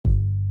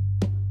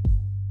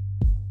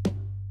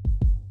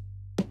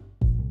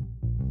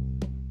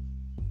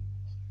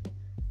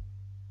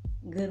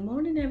Good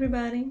morning,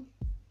 everybody.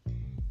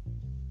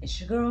 It's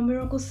your girl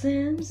Miracle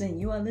Sims, and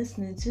you are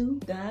listening to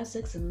God,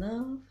 Sex, and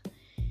Love,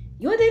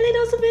 your daily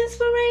dose of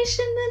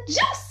inspiration, the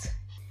juice.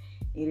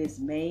 It is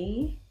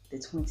May the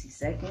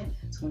 22nd,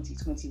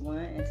 2021,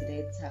 and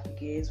today the topic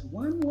is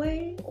one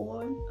way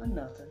or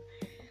another.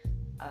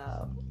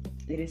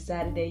 It is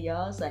Saturday,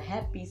 y'all, so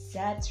happy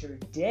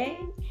Saturday.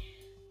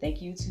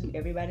 Thank you to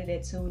everybody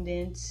that tuned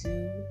in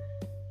to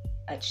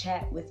a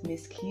chat with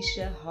Miss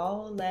Keisha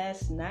Hall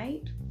last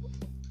night.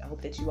 I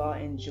hope that you all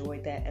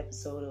enjoyed that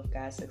episode of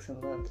God, Sex,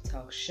 and Love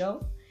Talk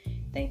Show.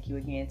 Thank you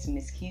again to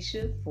Miss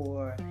Keisha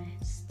for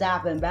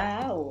stopping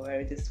by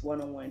or this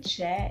one-on-one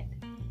chat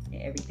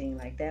and everything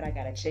like that. I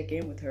gotta check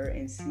in with her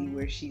and see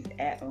where she's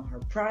at on her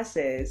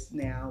process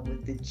now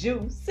with the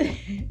juice.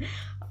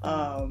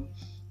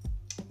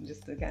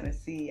 Just to kind of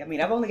see. I mean,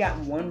 I've only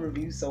gotten one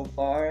review so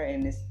far,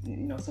 and it's,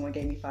 someone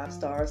gave me 5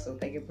 stars, so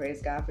thank and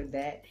praise God for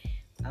that.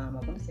 I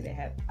want to say they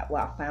have.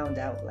 Well, I found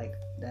out like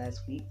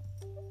last week.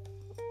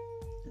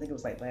 I think it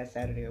was like last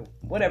Saturday or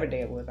whatever day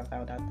it was. I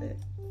found out that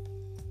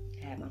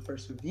I had my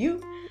first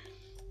review.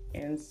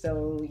 And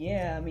so,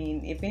 yeah, I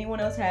mean, if anyone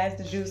else has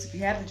the juice, if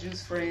you have the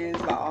juice,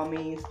 friends, by all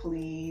means,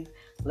 please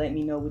let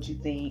me know what you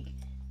think.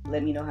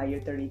 Let me know how your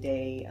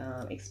 30-day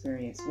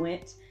experience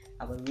went.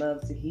 I would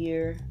love to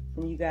hear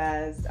from you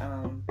guys.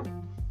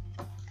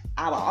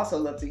 I would also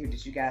love to hear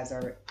that you guys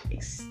are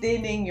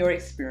extending your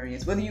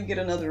experience, whether you get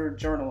another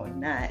journal or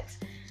not.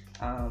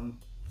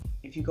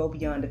 If you go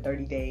beyond the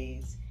 30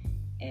 days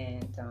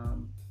and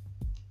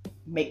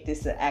make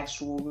this an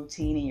actual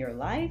routine in your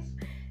life,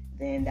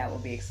 then that will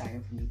be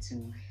exciting for me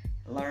to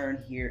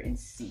learn, hear, and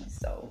see.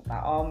 So by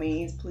all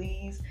means,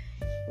 please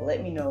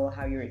let me know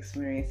how your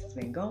experience has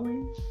been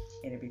going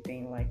and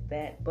everything like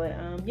that. But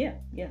yeah,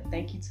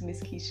 thank you to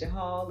Miss Keisha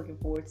Hall. Looking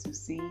forward to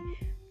see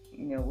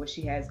what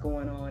she has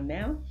going on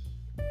now,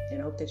 and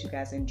I hope that you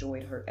guys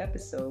enjoyed her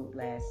episode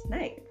last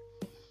night.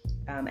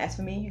 As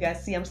for me, you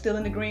guys see I'm still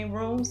in the green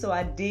room, so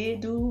I did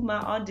do my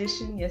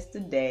audition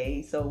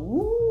yesterday.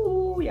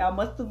 So y'all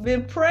must have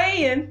been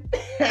praying.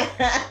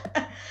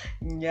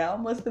 Y'all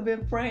must have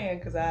been praying,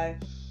 because I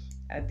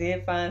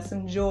did find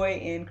some joy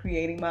in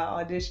creating my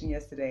audition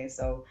yesterday.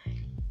 So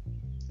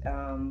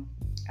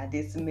I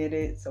did submit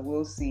it, so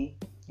we'll see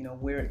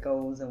where it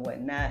goes and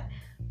whatnot.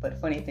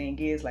 But funny thing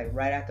is, like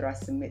right after I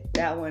submit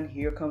that one,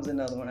 here comes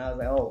another one. I was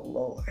like, oh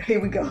Lord, here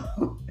we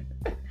go.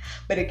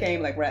 But it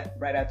came like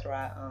right after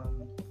I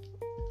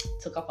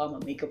took off all my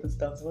makeup and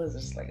stuff. So it was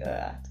just like, I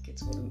have to get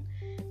to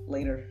it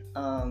later.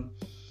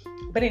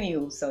 But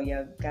anywho, so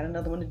yeah, got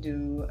another one to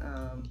do.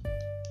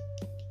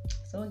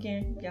 So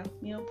again,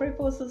 y'all, pray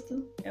for a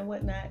sister and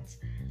whatnot,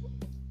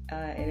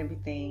 and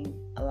everything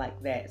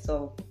like that.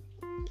 So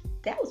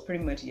that was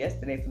pretty much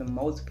yesterday for the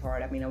most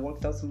part. I mean, I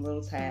worked on some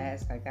little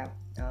tasks. I got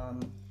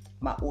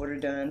my order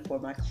done for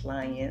my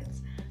client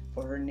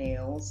for her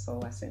nails,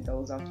 so I sent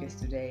those off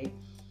yesterday.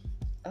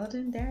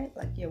 Other than that,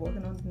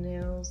 working on the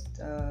nails,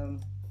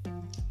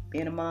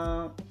 being a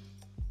mom,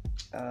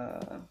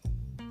 that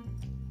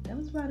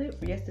was about it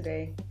for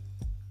yesterday.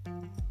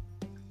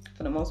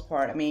 For the most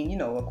part, I mean,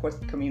 of course,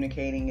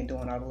 communicating and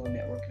doing all the little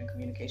networking and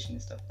communication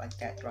and stuff like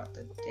that throughout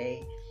the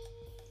day.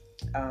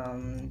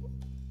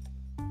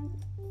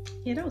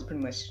 Yeah, that was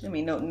pretty much. I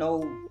mean,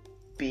 no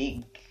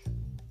big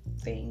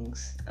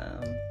things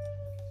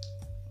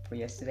for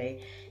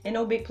yesterday, and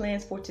no big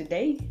plans for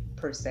today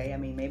per se. I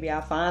mean, maybe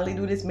I'll finally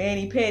do this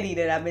mani-pedi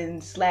that I've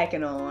been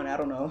slacking on. I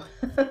don't know.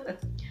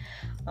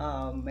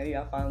 Maybe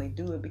I'll finally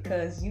do it,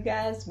 because you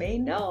guys may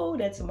know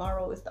that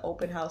tomorrow is the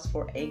open house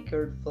for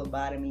Anchored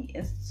Phlebotomy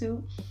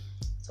Institute.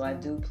 So I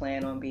do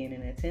plan on being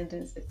in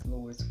attendance if the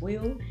Lord's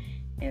will.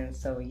 And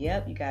so,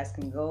 yep, you guys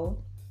can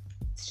go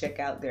check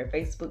out their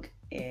Facebook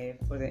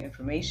for the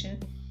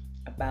information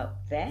about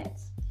that.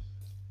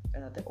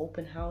 The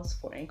open house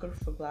for Anchored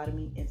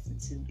Phlebotomy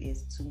Institute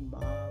is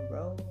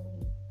tomorrow.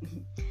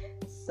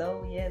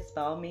 So yes,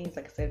 by all means,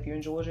 like I said, if you're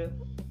in Georgia,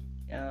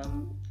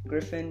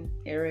 Griffin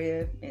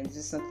area, and it's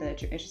just something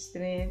that you're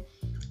interested in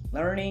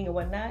learning and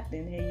whatnot,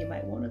 then hey, you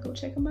might want to go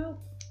check them out.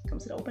 Come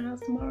to the open house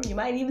tomorrow. You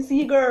might even see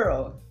your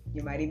girl.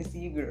 But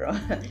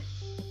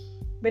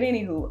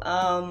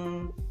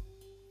anywho,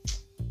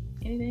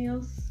 anything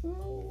else?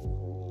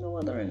 No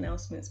other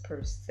announcements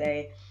per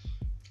se.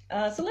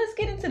 So let's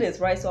get into this,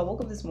 right? So I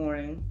woke up this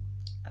morning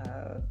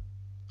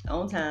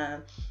on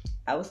time.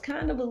 I was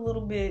kind of a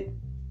little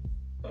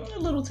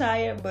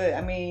tired, but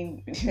I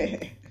mean,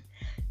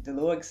 the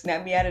Lord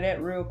snapped me out of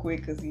that real quick,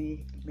 because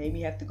He made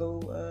me have to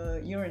go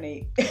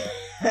urinate.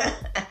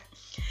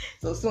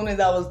 So as soon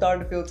as I was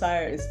starting to feel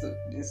tired,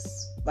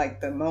 it's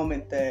like the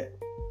moment that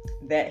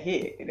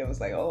hit, and it was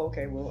like, oh,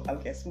 okay, well, I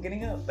guess I'm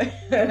getting up.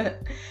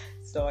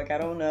 So I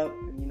got on up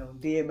and,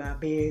 did my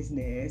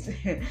business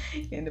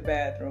in the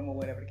bathroom or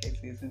whatever the case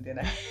is. And then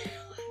I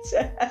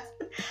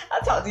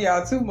talk to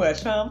y'all too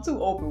much, huh? I'm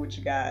too open with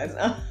you guys.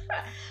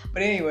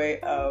 But anyway,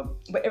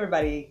 but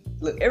everybody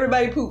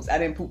poops. I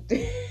didn't poop.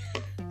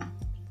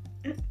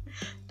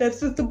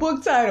 That's just the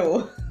book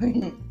title.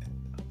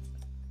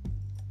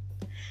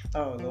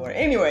 Oh, Lord.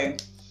 Anyway,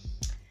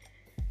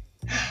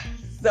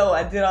 So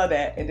I did all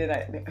that, and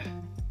then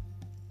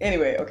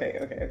anyway,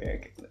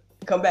 okay.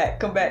 Come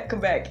back.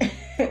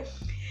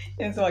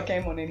 And so I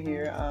came on in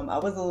here. I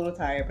was a little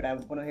tired, but I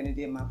went ahead and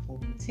did my full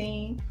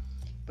routine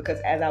because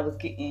as I was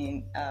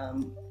getting,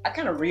 I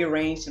kind of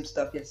rearranged some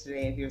stuff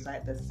yesterday in here, so I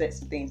had to set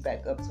some things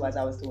back up. So as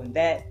I was doing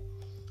that,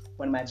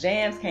 one of my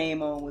jams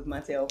came on with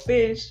Montel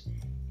Fish,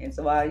 and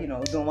so I,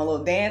 was doing my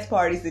little dance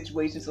party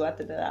situation. So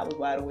after that, I was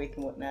wide awake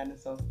and whatnot, and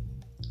so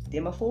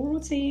did my full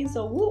routine.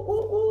 So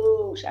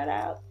woo, shout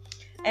out,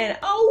 and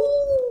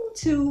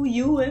to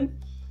you.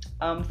 And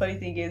the funny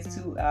thing is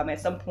too,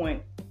 at some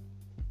point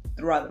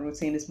throughout the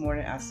routine this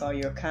morning, I saw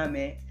your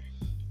comment.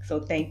 So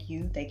thank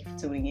you for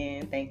tuning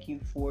in. Thank you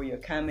for your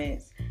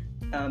comments.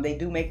 They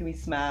do make me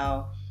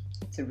smile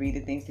to read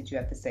the things that you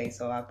have to say.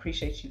 So I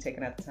appreciate you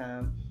taking out the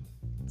time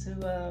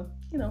to,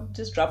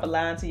 just drop a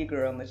line to your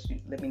girl and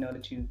let me know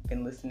that you've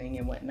been listening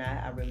and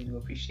whatnot. I really do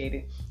appreciate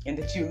it. And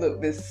that you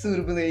look this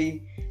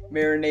suitably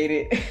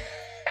marinated.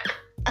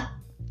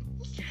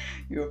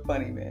 You're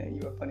funny, man.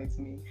 You are funny to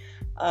me.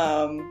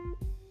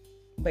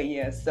 But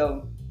yeah,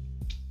 so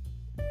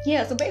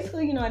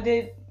basically, I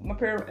did my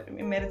prayer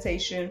and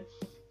meditation.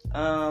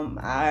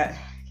 I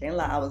can't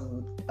lie, I was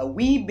a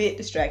wee bit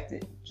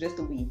distracted, just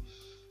a wee.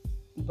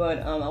 But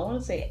I want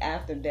to say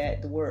after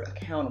that, the word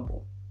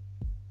accountable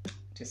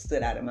just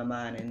stood out in my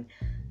mind, and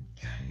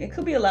it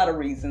could be a lot of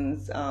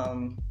reasons.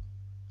 I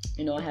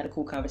had a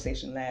cool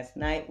conversation last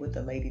night with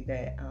a lady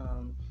that,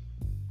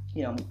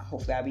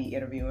 hopefully I'll be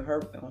interviewing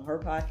her on her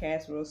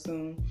podcast real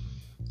soon.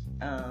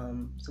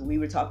 So we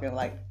were talking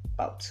like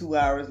about 2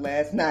 hours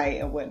last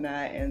night and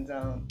whatnot, and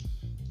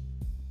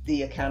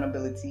the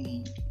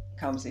accountability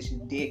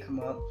conversation did come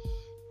up.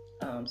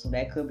 So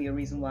that could be a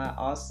reason why.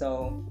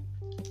 Also,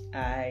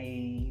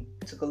 I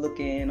took a look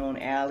in on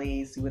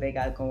Allie, see what they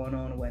got going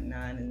on and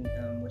whatnot,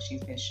 and what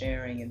she's been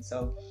sharing. And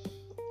so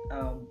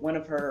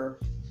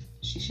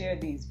she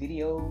shared these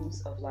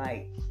videos of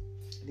like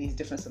these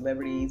different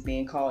celebrities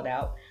being called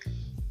out,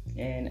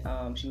 and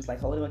she was like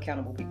holding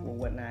accountable people and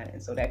whatnot.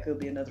 And so that could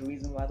be another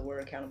reason why the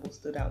word accountable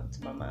stood out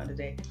to my mind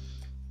today.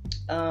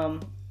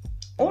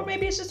 Or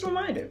maybe it's just a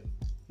reminder.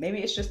 Maybe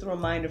it's just a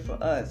reminder for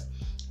us,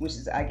 which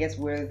is, I guess,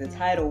 where the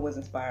title was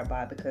inspired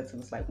by, because it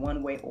was like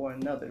one way or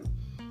another.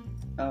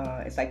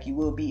 It's like you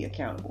will be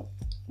accountable,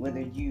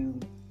 whether you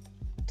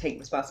take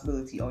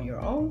responsibility on your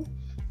own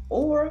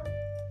or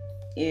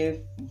if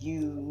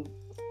you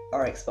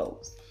are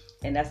exposed.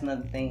 And that's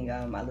another thing.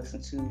 I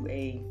listened to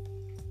a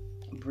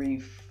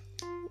brief,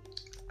 I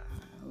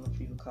don't know if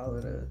you would call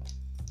it a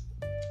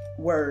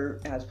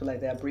word, I just feel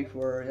like that brief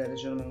word that a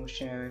gentleman was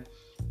sharing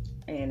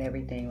and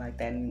everything like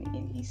that, and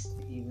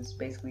he was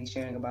basically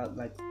sharing about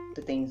like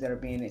the things that are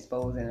being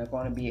exposed and are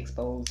going to be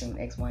exposed in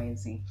X, Y, and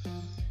Z.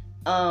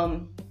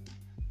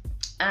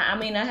 I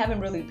mean, I haven't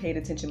really paid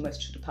attention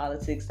much to the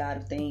politics side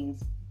of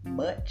things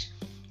much,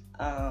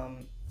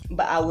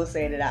 but I will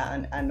say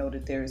that I know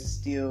that there is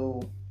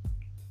still,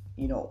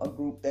 a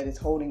group that is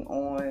holding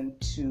on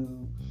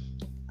to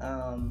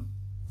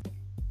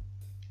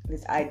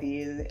this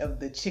idea of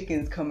the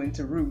chickens coming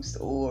to roost,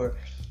 or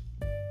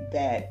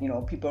that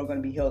people are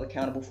going to be held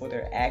accountable for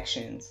their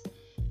actions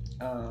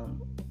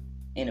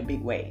in a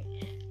big way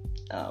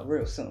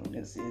real soon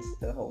is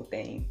the whole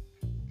thing.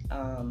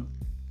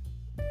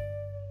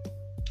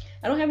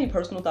 I don't have any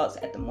personal thoughts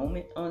at the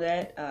moment on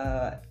that.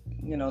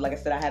 Like I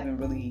said, I haven't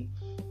really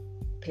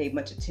paid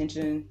much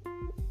attention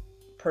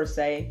per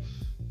se.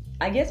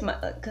 I guess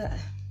how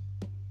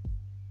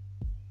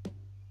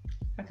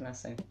can I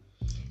say?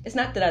 It's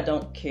not that I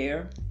don't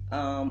care,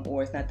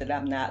 or it's not that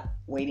I'm not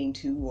waiting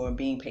to or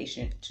being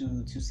patient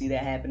to see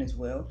that happen as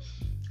well.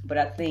 But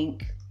I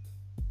think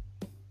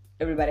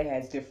everybody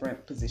has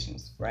different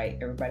positions, right?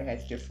 Everybody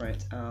has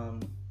different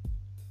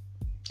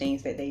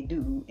things that they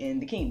do in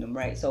the kingdom,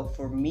 right? So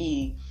for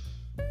me,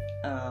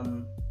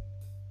 I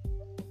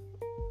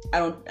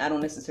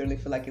don't necessarily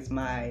feel like it's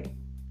my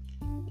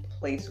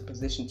place or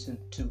position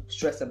to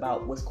stress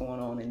about what's going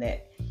on in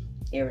that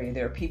area.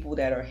 There are people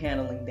that are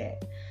handling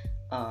that.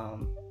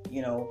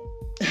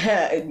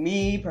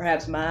 Me,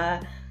 perhaps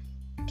my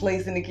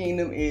place in the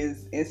kingdom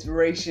is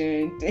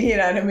inspiration. You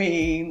know what I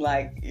mean?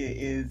 Like, it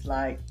is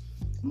like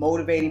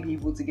motivating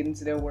people to get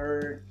into their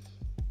word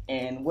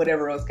and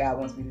whatever else God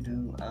wants me to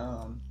do.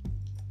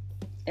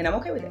 And I'm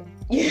okay with that.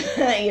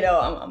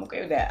 I'm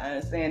okay with that. I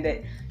understand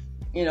that,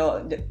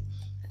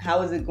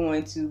 how is it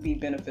going to be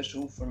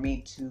beneficial for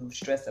me to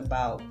stress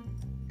about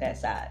that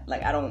side?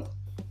 Like, I don't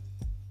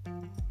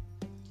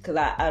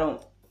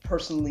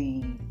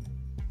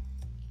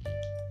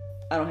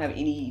have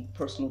any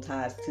personal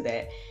ties to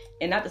that.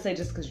 And not to say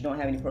just because you don't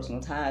have any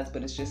personal ties,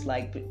 but it's just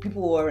like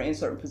people are in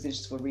certain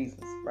positions for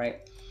reasons,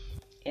 right?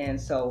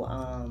 And so,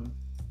 I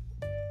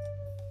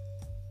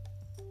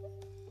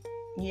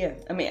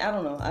mean, I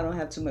don't know. I don't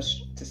have too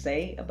much to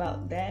say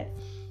about that.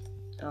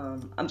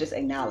 I'm just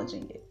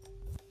acknowledging it.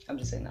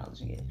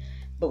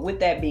 But with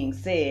that being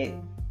said,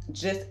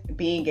 just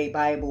being a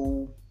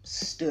Bible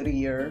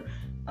studier,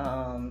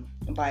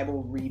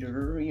 Bible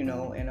reader,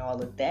 and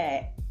all of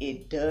that,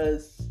 it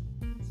does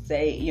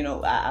say, you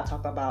know, I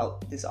talk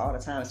about this all the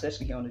time,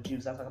 especially here on the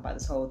Juice. I talk about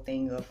this whole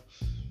thing of,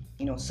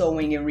 you know,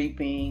 sowing and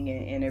reaping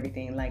and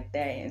everything like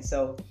that. And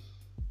so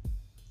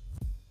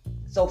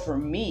for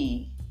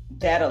me,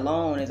 that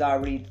alone is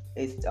already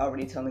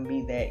telling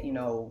me that, you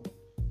know,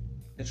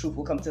 the truth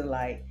will come to the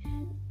light,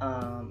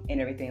 and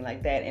everything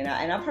like that. And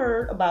I've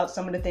heard about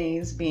some of the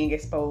things being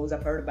exposed.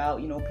 I've heard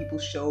about, you know,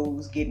 people's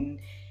shows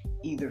getting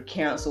either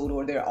canceled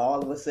or they're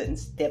all of a sudden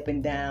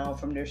stepping down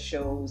from their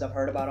shows. I've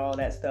heard about all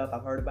that stuff.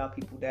 I've heard about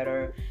people that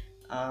are,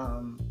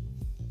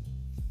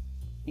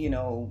 you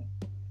know,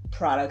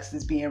 products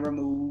is being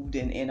removed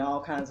and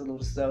all kinds of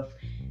little stuff,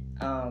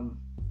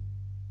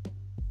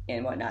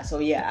 and whatnot. So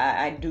yeah,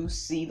 I do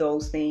see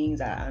those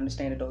things. I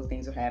understand that those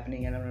things are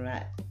happening, and I'm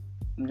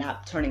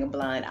not turning a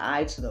blind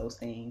eye to those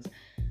things.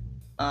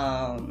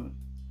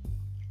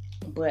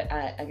 But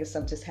I guess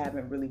I just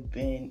haven't really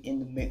been in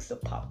the mix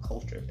of pop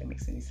culture, if that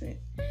makes any sense.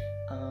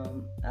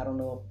 I don't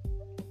know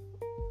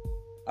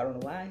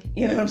why.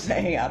 You know what I'm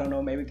saying? I don't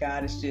know. Maybe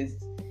God is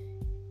just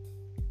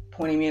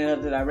pointing me in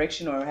another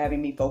direction or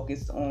having me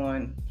focus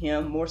on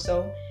Him more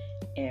so,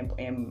 and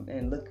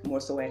look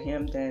more so at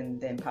Him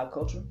than pop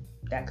culture.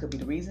 That could be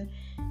the reason.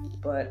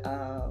 But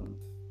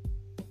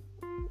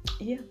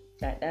yeah,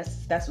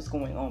 that's what's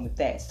going on with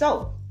that.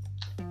 So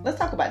let's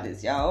talk about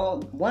this,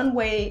 y'all. One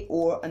way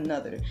or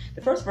another.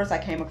 The first verse I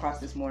came across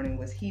this morning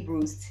was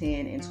Hebrews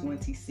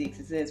 10:26.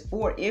 It says,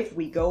 "For if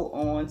we go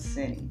on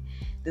sinning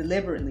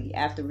deliberately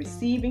after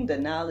receiving the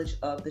knowledge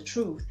of the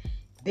truth,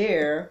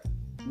 there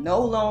no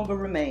longer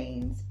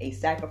remains a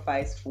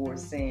sacrifice for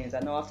sins." I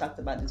know I've talked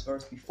about this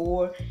verse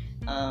before.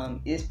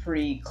 It's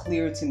pretty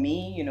clear to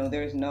me. You know,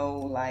 there's no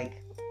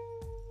like.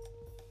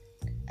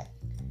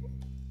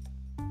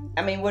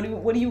 I mean, what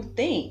do you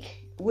think?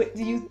 What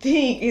do you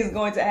think is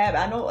going to happen?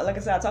 I know, like I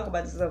said, I talk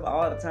about this stuff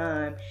all the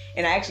time,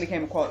 and I actually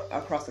came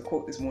across a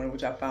quote this morning,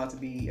 which I found to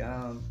be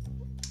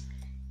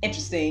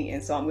interesting,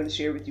 and so I'm going to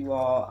share with you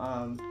all.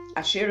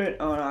 I shared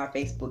it on our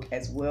Facebook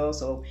as well,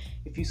 so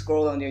if you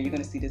scroll on there, you're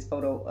going to see this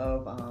photo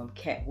of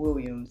Cat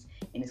Williams,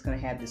 and it's going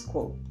to have this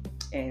quote,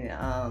 and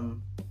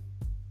I'm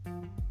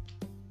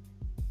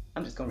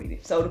just going to read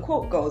it. So the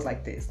quote goes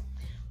like this: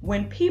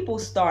 "When people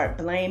start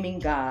blaming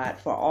God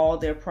for all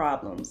their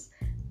problems,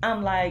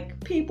 I'm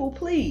like, people,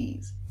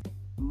 please.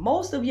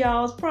 Most of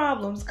y'all's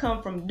problems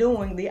come from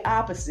doing the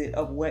opposite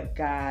of what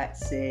God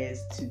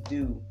says to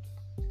do."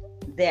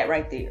 That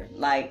right there.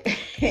 Like,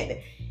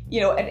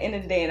 you know, at the end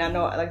of the day, and I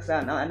know, like I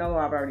said, I know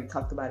I've already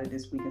talked about it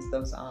this week and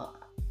stuff, so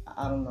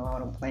I don't know. I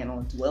don't plan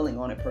on dwelling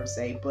on it per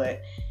se,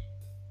 but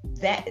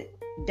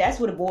that's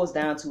what it boils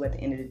down to at the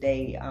end of the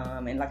day.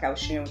 And like I was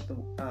sharing with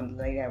the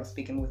lady I was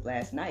speaking with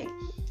last night,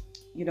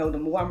 you know, the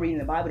more I'm reading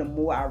the Bible, the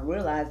more I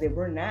realize that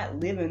we're not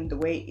living the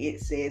way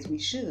it says we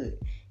should.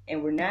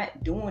 And we're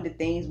not doing the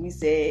things we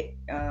said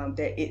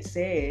that it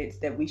says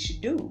that we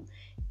should do.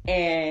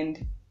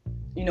 And,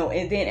 you know,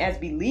 and then as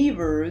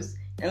believers,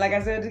 and like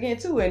I said again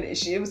too, and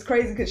it was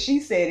crazy because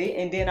she said it.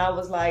 And then I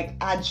was like,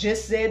 I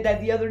just said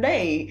that the other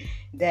day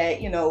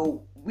that, you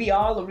know, we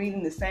all are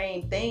reading the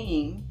same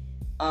thing,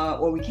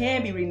 or we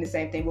can be reading the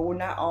same thing, but we're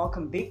not all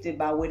convicted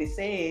by what it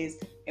says.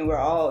 And we're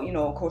all, you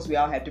know, of course, we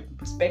all have different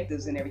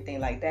perspectives and everything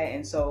like that.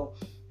 And so,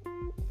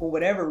 for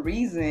whatever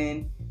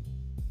reason,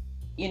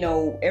 you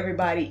know,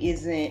 everybody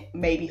isn't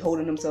maybe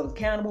holding themselves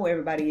accountable.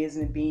 Everybody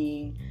isn't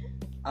being,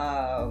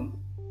 I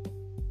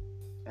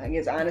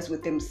guess, honest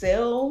with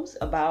themselves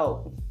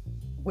about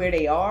where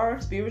they are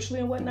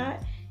spiritually and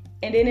whatnot.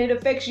 And then it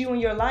affects you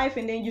in your life,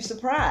 and then you're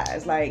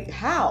surprised. Like,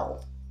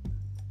 how?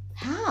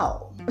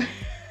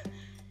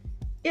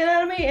 You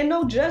know what I mean? And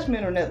no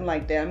judgment or nothing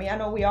like that. I mean, I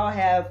know we all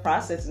have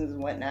processes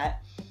and whatnot.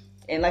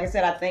 And like I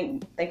said, I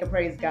thank and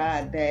praise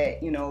God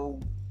that, you know,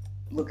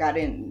 look, I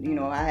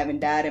haven't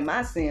died in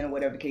my sin or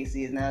whatever the case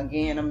is. Now,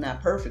 again, I'm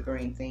not perfect or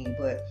anything,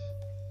 but,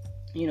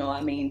 you know,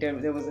 I mean,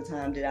 there was a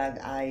time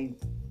that I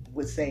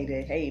would say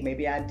that, hey,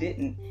 maybe I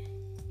didn't,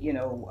 you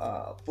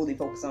know, fully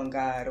focus on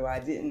God, or I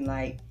didn't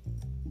like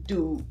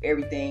do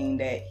everything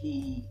that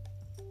He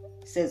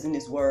says in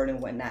His Word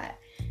and whatnot.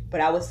 But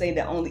I would say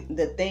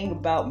the thing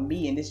about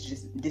me, and this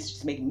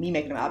just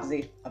making an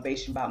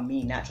observation about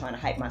me, not trying to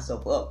hype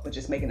myself up, but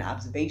just making an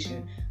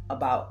observation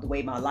about the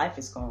way my life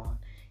has gone,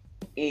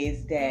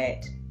 is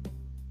that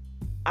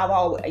I've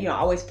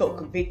always felt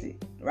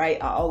convicted, right?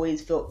 I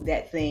always felt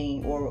that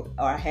thing, or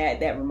I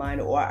had that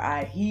reminder, or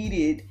I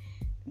heeded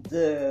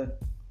the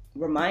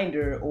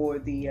reminder, or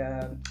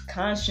the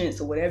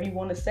conscience, or whatever you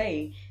want to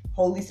say,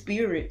 Holy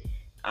Spirit.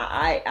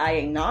 I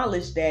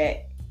acknowledge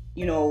that,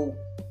 you know,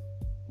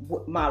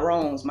 my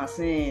wrongs, my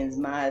sins,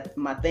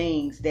 my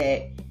things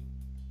that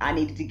I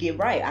needed to get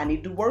right, I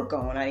needed to work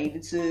on, I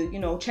needed to, you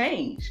know,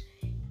 change.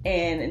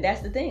 And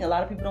that's the thing, a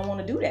lot of people don't want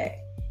to do that.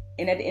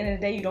 And at the end of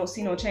the day, you don't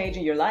see no change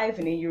in your life,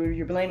 and then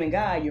you're blaming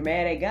God, you're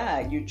mad at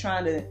God, you're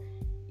trying to,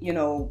 you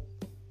know,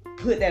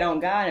 put that on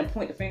God and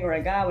point the finger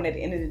at God, when at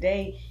the end of the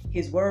day,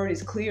 His Word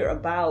is clear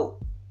about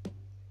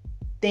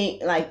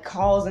like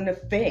cause and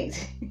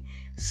effect,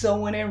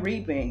 sowing and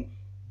reaping.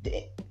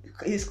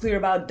 it's clear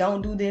about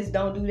don't do this,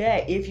 don't do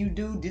that. If you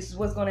do, this is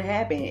what's going to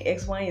happen,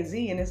 X, Y, and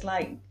Z. And it's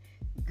like,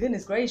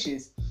 goodness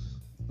gracious.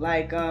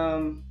 Like,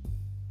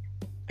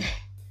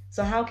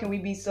 so how can we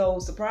be so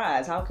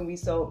surprised? How can we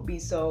be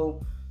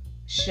so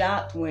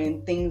shocked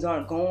when things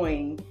aren't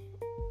going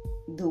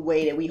the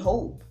way that we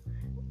hope?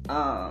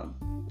 So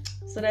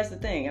that's the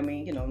thing. I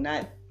mean,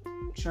 not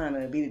trying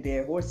to beat a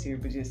dead horse here,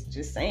 but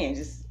just saying,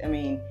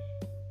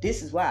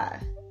 this is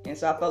why. And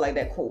so I felt like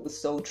that quote was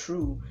so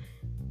true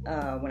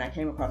when I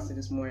came across it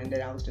this morning,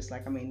 that I was just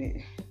like,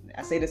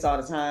 I say this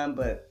all the time,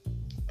 but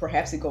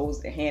perhaps it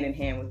goes hand in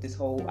hand with this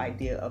whole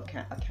idea of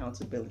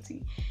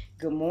accountability.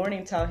 Good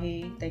morning,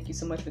 Tawheed. Thank you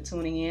so much for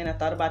tuning in. I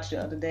thought about you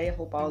the other day. I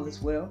hope all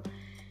is well.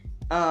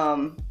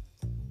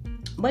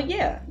 But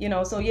yeah,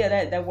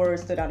 that word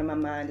stood out in my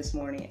mind this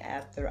morning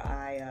after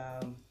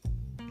I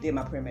did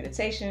my prayer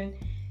meditation.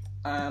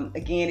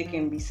 Again, it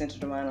can be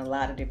centered around a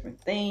lot of different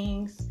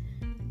things,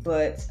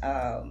 but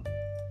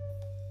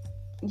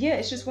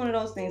it's just one of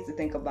those things to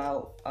think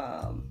about.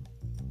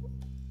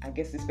 I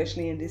guess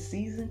especially in this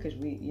season, because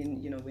we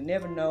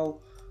never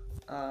know.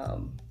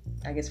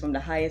 I guess from the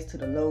highest to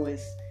the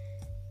lowest.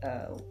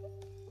 And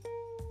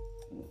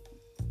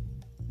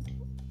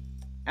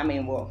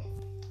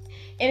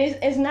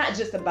it's not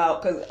just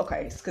about,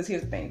 because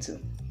here's the thing too.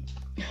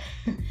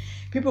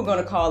 People are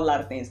going to call a lot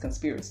of things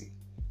conspiracy,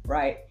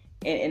 right?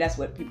 And that's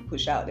what people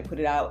push out. They put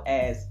it out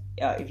as,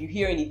 if you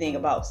hear anything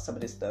about some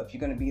of this stuff, you're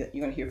going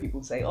to hear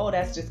people say, oh,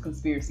 that's just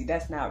conspiracy.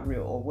 That's not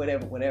real, or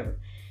whatever.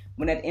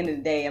 When at the end of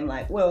the day, I'm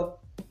like,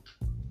 well,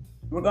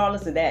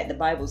 regardless of that, the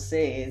Bible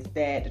says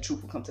that the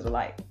truth will come to the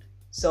light.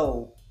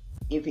 So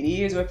if it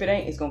is or if it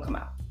ain't, it's going to come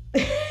out.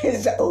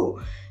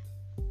 So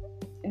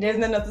there's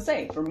nothing else to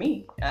say for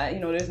me.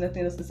 There's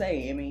nothing else to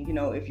say. I mean,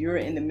 if you're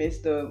in the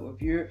midst of,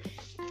 if you're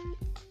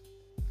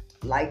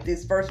like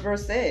this first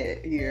verse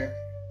said here,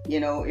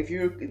 if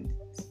you're,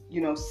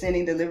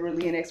 sinning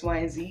deliberately in X, Y,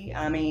 and Z,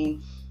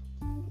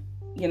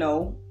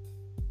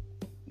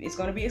 it's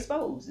going to be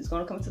exposed. It's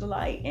going to come to the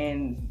light.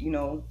 And,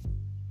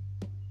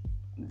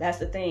 that's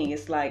the thing.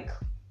 It's like,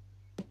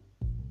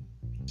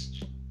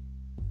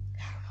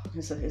 I don't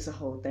know. It's a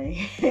whole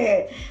thing.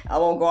 I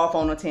won't go off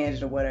on a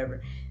tangent or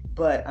whatever.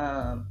 But,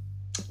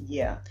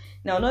 yeah.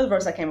 Now, another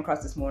verse I came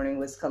across this morning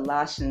was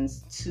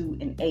Colossians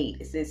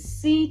 2:8. It says,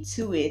 see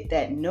to it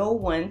that no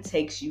one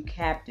takes you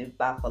captive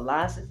by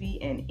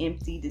philosophy and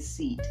empty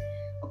deceit,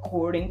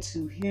 according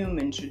to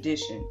human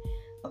tradition,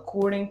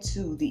 according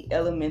to the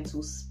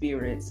elemental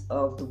spirits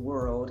of the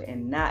world,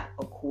 and not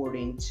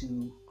according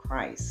to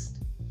Christ.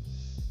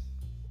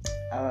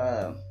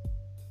 And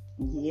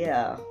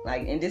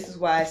this is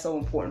why it's so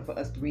important for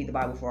us to read the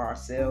Bible for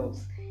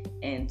ourselves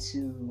and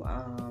to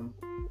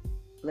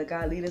let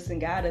God lead us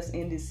and guide us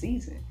in this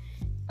season.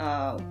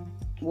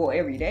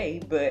 Every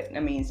day, but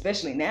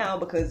especially now,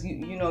 because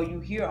you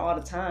hear all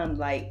the time,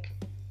 like,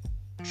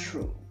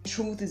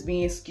 truth is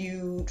being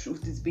skewed,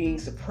 truth is being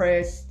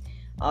suppressed,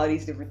 all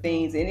these different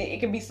things. And it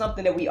can be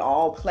something that we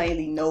all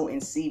plainly know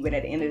and see, but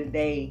at the end of the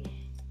day,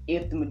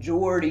 if the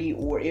majority,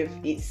 or if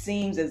it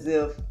seems as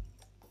if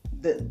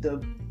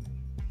the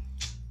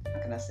how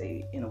can I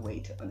say it in a way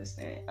to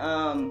understand,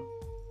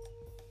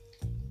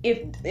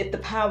 if the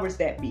powers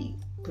that be,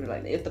 put it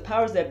like that, if the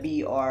powers that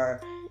be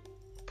are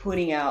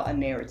putting out a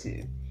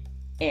narrative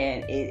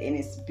and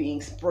it's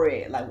being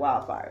spread like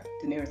wildfire,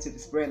 the narrative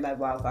is spread like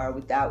wildfire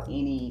without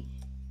any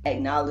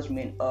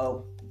acknowledgement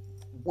of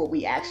what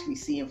we actually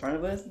see in front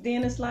of us,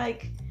 then it's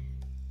like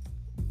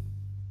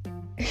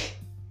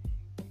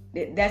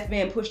that's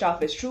being pushed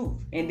off as truth.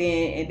 And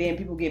then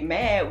people get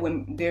mad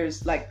when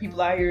there's like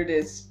people out here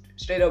that's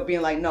straight up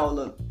being like, no,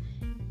 look,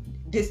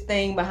 this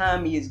thing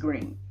behind me is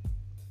green.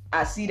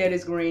 I see that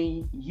it's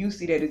green. You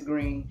see that it's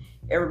green.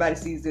 Everybody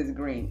sees that it's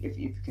green. If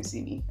you can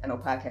see me, I know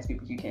podcast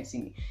people, you can't see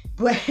me,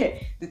 but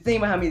the thing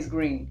behind me is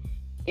green.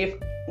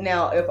 If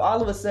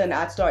all of a sudden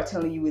I start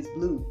telling you it's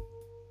blue,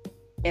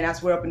 and I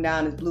swear up and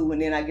down it's blue,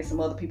 and then I get some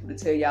other people to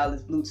tell y'all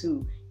it's blue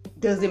too,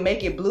 does it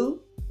make it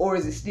blue, or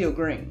is it still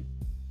green?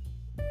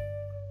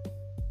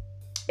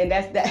 And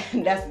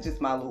that's just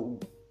my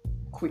little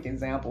quick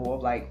example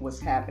of like what's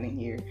happening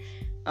here.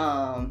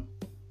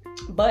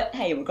 But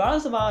hey,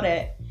 regardless of all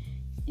that,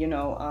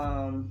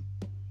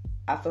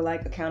 I feel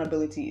like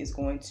accountability is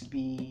going to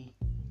be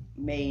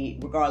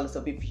made regardless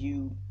of if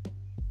you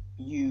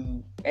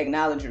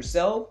acknowledge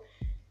yourself,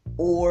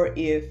 or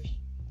if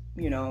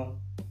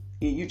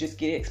you just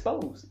get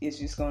exposed. It's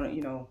just gonna,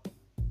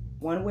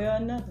 one way or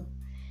another,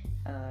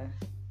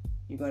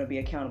 you're gonna be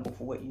accountable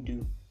for what you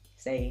do,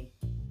 say,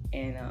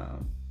 and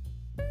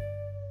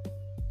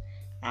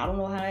I don't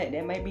know how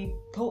that might be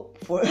Pope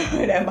for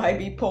that might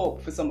be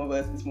Pope for some of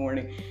us this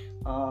morning.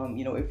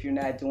 If you're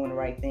not doing the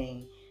right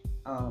thing.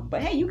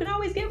 But hey, you can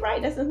always get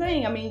right. That's the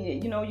thing.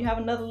 You have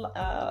another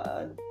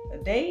a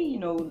day.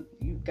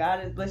 God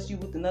has blessed you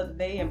with another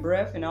day and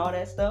breath and all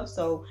that stuff.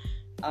 So,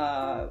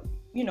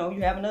 you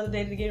have another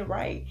day to get it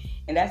right.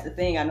 And that's the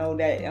thing. I know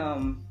that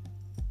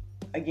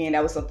again,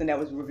 that was something that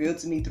was revealed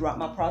to me throughout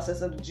my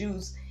process of the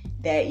juice,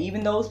 that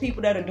even those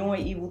people that are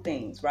doing evil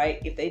things, right,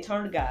 if they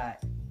turn to God,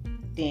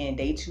 then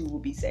they too will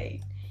be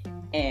saved.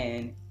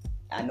 And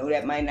I know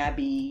that might not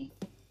be,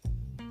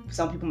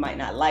 some people might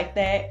not like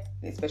that,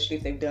 especially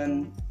if they've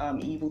done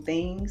evil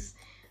things.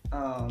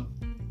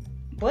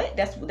 But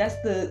that's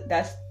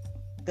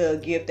the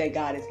gift that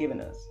God has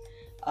given us,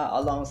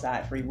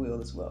 alongside free will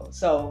as well.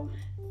 So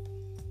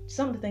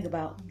something to think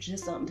about,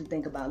 just something to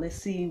think about. Let's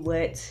see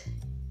what.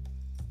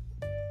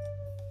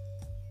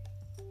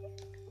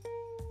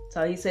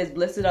 So he says,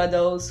 blessed are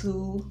those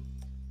who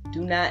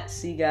do not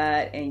see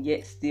God and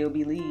yet still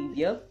believe.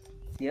 Yep.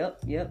 Then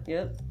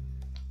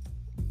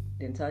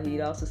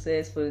Tawheed also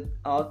says, for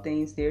all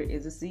things there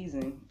is a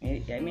season.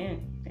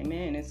 Amen.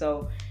 And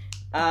so,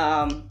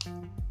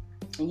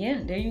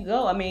 yeah, there you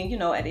go. I mean,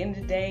 at the end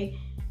of the day,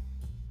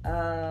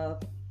 God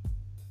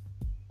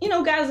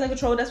is in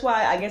control. That's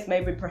why I guess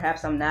maybe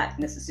perhaps I'm not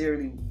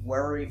necessarily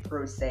worried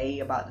per se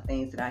about the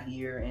things that I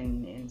hear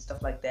and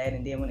stuff like that.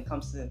 And then when it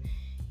comes to the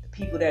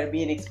people that are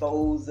being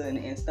exposed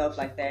and stuff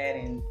like that,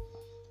 and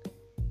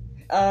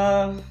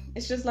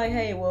it's just like,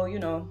 hey, well,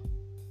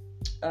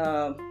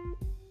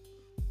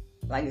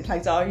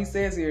 like all he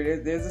says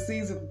here, there's a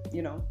season,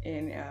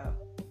 and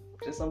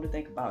just something to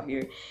think about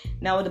here.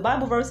 Now, the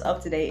Bible verse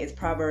of today is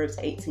Proverbs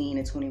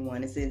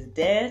 18:21. It says,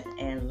 death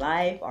and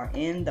life are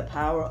in the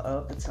power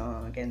of the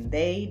tongue, and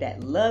they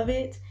that love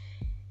it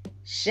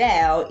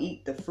shall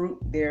eat the fruit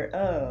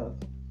thereof.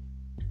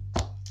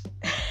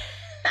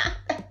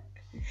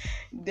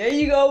 There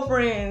you go,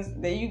 friends.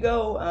 There you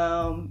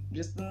go.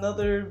 Just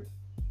another,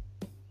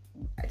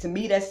 to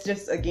me, that's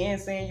just, again,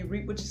 saying you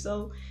reap what you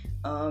sow.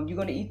 You're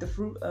going to eat the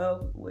fruit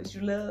of what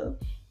you love.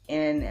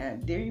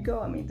 And there you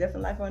go. I mean, death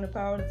and life are in the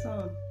power of the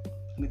tongue.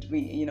 Which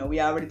we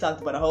already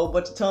talked about a whole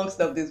bunch of tongue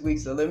stuff this week.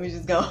 So let me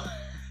just go.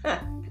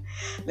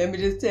 Let me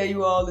just tell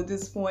you all at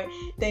this point,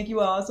 thank you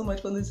all so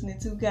much for listening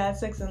to God,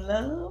 Sex, and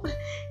Love,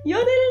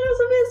 your daily dose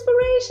of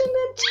inspiration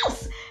and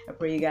juice. I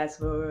pray you guys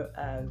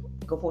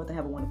go forth and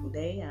have a wonderful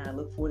day. I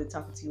look forward to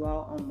talking to you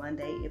all on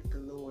Monday, if the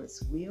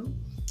Lord's will.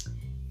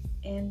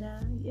 And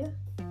yeah,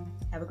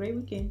 have a great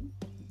weekend.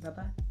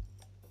 Bye-bye.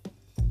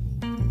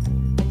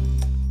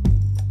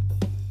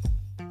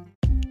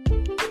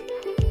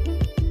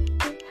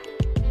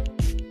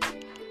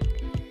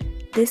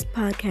 This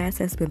podcast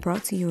has been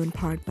brought to you in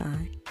part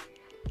by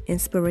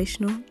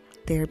Inspirational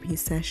Therapy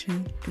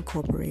Session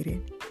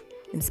Incorporated,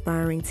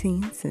 inspiring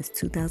teens since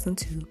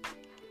 2002.